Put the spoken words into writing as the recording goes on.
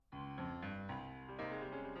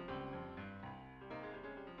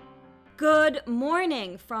Good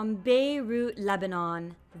morning from Beirut,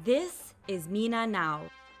 Lebanon. This is Mina Now.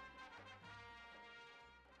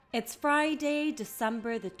 It's Friday,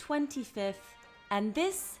 December the 25th, and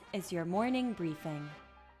this is your morning briefing.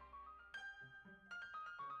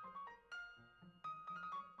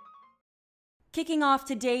 Kicking off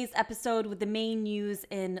today's episode with the main news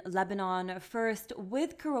in Lebanon. First,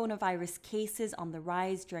 with coronavirus cases on the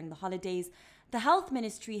rise during the holidays, the health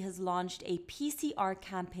ministry has launched a PCR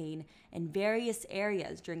campaign in various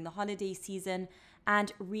areas during the holiday season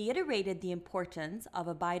and reiterated the importance of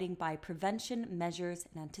abiding by prevention measures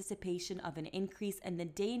in anticipation of an increase in the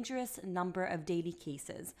dangerous number of daily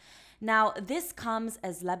cases. Now, this comes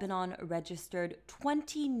as Lebanon registered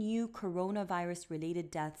 20 new coronavirus-related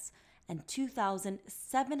deaths and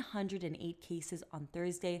 2,708 cases on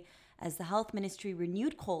Thursday, as the health ministry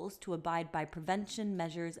renewed calls to abide by prevention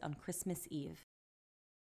measures on Christmas Eve.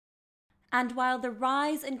 And while the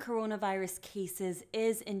rise in coronavirus cases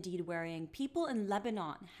is indeed worrying, people in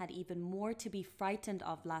Lebanon had even more to be frightened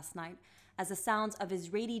of last night as the sounds of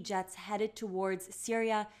Israeli jets headed towards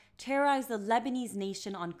Syria terrorized the Lebanese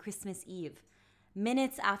nation on Christmas Eve.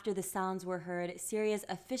 Minutes after the sounds were heard, Syria's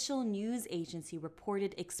official news agency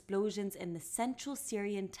reported explosions in the central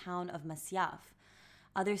Syrian town of Masyaf.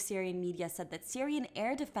 Other Syrian media said that Syrian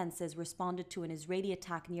air defenses responded to an Israeli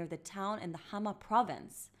attack near the town in the Hama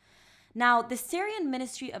province. Now, the Syrian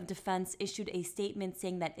Ministry of Defense issued a statement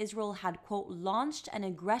saying that Israel had, quote, launched an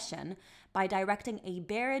aggression by directing a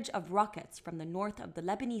barrage of rockets from the north of the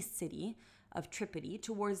Lebanese city of Tripoli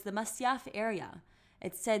towards the Masyaf area.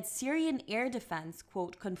 It said Syrian air defense,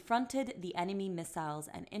 quote, confronted the enemy missiles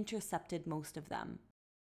and intercepted most of them.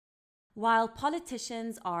 While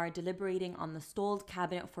politicians are deliberating on the stalled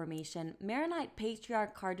cabinet formation, Maronite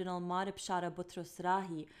Patriarch Cardinal Marib Shara Butros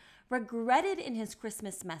Rahi regretted in his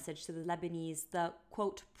Christmas message to the Lebanese the,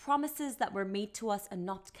 quote, promises that were made to us and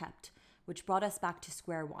not kept, which brought us back to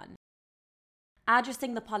square one.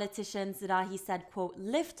 Addressing the politicians, Rahi said, quote,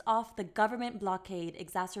 lift off the government blockade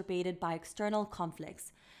exacerbated by external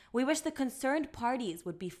conflicts. We wish the concerned parties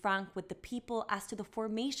would be frank with the people as to the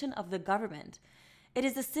formation of the government. It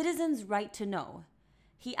is the citizens' right to know.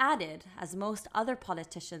 He added, as most other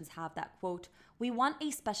politicians have, that, quote, we want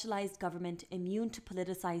a specialized government immune to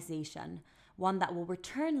politicization, one that will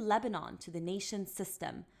return Lebanon to the nation's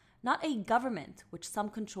system, not a government which some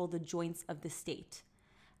control the joints of the state.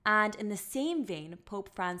 And in the same vein,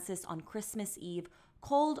 Pope Francis on Christmas Eve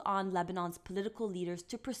called on Lebanon's political leaders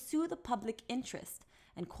to pursue the public interest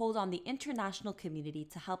and called on the international community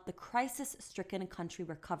to help the crisis-stricken country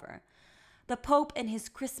recover. The Pope, in his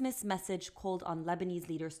Christmas message, called on Lebanese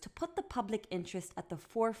leaders to put the public interest at the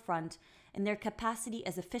forefront in their capacity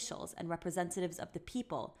as officials and representatives of the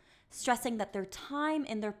people, stressing that their time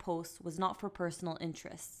in their posts was not for personal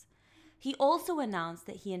interests. He also announced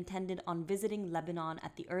that he intended on visiting Lebanon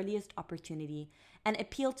at the earliest opportunity and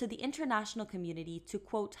appealed to the international community to,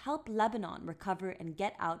 quote, help Lebanon recover and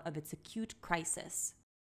get out of its acute crisis.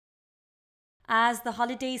 As the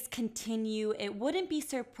holidays continue, it wouldn't be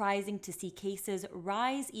surprising to see cases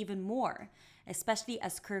rise even more, especially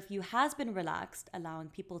as curfew has been relaxed, allowing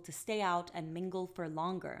people to stay out and mingle for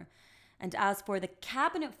longer. And as for the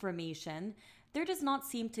cabinet formation, there does not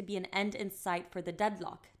seem to be an end in sight for the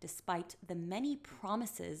deadlock, despite the many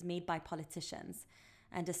promises made by politicians.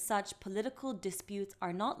 And as such, political disputes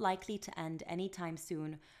are not likely to end anytime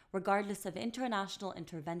soon, regardless of international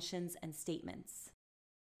interventions and statements.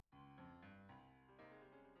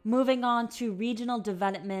 Moving on to regional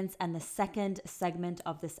developments and the second segment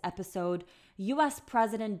of this episode, U.S.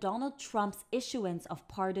 President Donald Trump's issuance of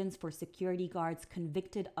pardons for security guards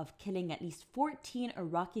convicted of killing at least 14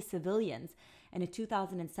 Iraqi civilians in a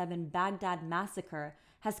 2007 Baghdad massacre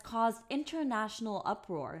has caused international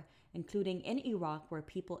uproar, including in Iraq, where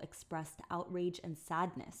people expressed outrage and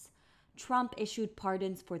sadness. Trump issued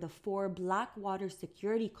pardons for the 4 Blackwater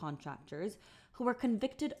security contractors who were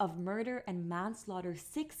convicted of murder and manslaughter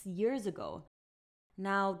 6 years ago.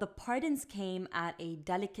 Now, the pardons came at a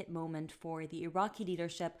delicate moment for the Iraqi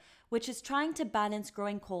leadership, which is trying to balance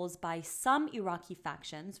growing calls by some Iraqi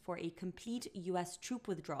factions for a complete U.S. troop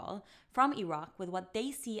withdrawal from Iraq with what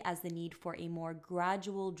they see as the need for a more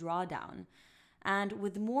gradual drawdown. And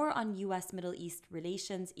with more on U.S.-Middle East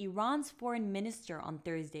relations, Iran's foreign minister on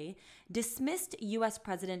Thursday dismissed U.S.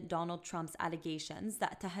 President Donald Trump's allegations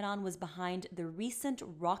that Tehran was behind the recent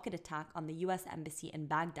rocket attack on the U.S. embassy in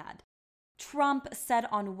Baghdad. Trump said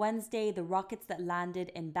on Wednesday the rockets that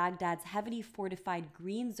landed in Baghdad's heavily fortified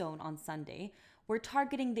Green Zone on Sunday were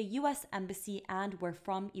targeting the U.S. embassy and were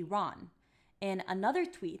from Iran. In another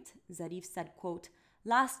tweet, Zarif said, quote,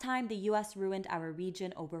 Last time, the US ruined our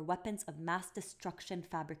region over weapons of mass destruction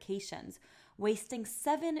fabrications, wasting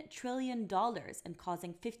 $7 trillion and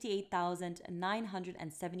causing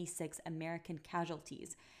 58,976 American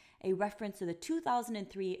casualties, a reference to the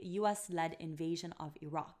 2003 US-led invasion of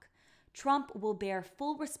Iraq. Trump will bear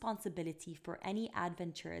full responsibility for any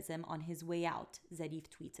adventurism on his way out, Zarif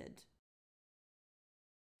tweeted.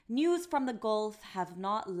 News from the Gulf have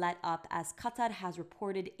not let up as Qatar has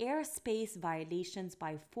reported airspace violations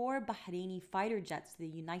by 4 Bahraini fighter jets to the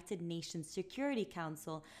United Nations Security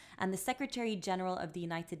Council and the Secretary General of the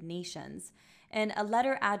United Nations. In a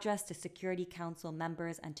letter addressed to Security Council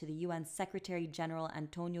members and to the UN Secretary General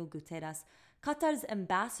Antonio Guterres, Qatar's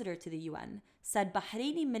ambassador to the UN said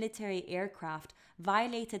Bahraini military aircraft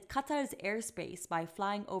violated Qatar's airspace by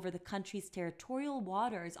flying over the country's territorial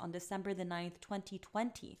waters on December 9,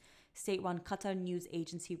 2020, state-run Qatar news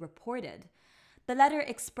agency reported. The letter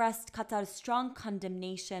expressed Qatar's strong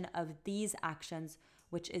condemnation of these actions,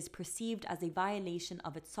 which is perceived as a violation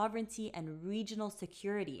of its sovereignty and regional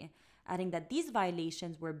security, adding that these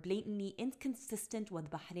violations were blatantly inconsistent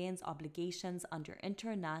with Bahrain's obligations under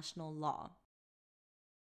international law.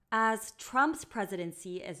 As Trump's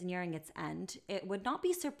presidency is nearing its end, it would not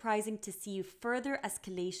be surprising to see further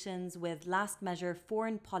escalations with last-measure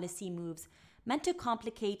foreign policy moves meant to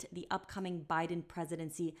complicate the upcoming Biden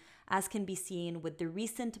presidency, as can be seen with the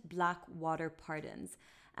recent Blackwater pardons.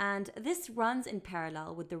 And this runs in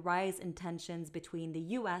parallel with the rise in tensions between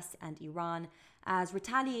the US and Iran, as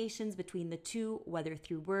retaliations between the two, whether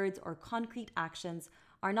through words or concrete actions,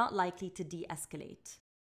 are not likely to de-escalate.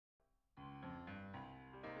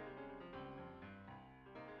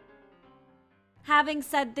 Having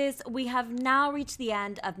said this, we have now reached the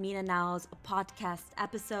end of Mina Now's podcast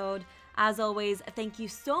episode. As always, thank you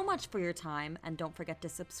so much for your time, and don't forget to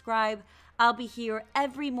subscribe. I'll be here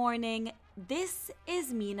every morning. This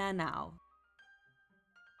is Mina Now.